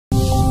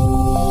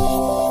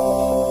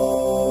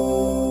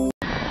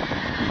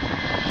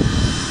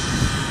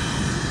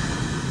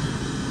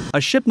A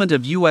shipment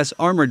of U.S.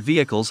 armored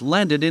vehicles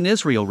landed in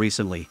Israel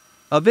recently.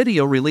 A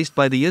video released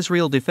by the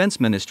Israel Defense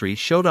Ministry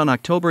showed on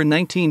October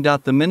 19.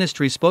 The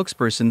ministry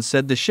spokesperson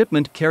said the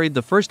shipment carried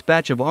the first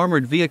batch of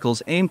armored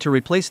vehicles aimed to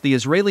replace the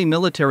Israeli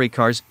military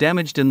cars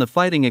damaged in the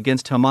fighting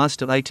against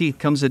Hamas. It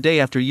comes a day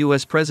after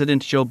U.S.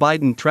 President Joe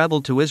Biden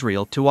traveled to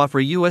Israel to offer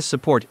U.S.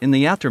 support in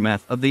the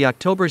aftermath of the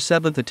October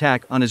 7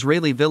 attack on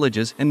Israeli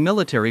villages and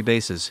military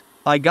bases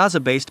by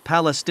Gaza-based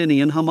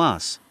Palestinian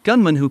Hamas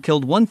gunmen who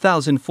killed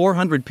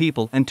 1,400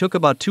 people and took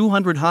about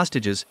 200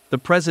 hostages. The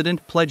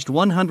president pledged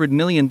 $100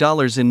 million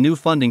in new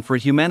funding for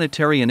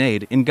humanitarian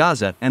aid in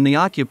Gaza and the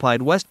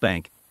occupied West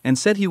Bank, and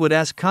said he would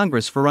ask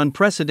Congress for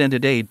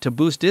unprecedented aid to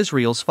boost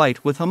Israel's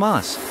fight with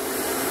Hamas.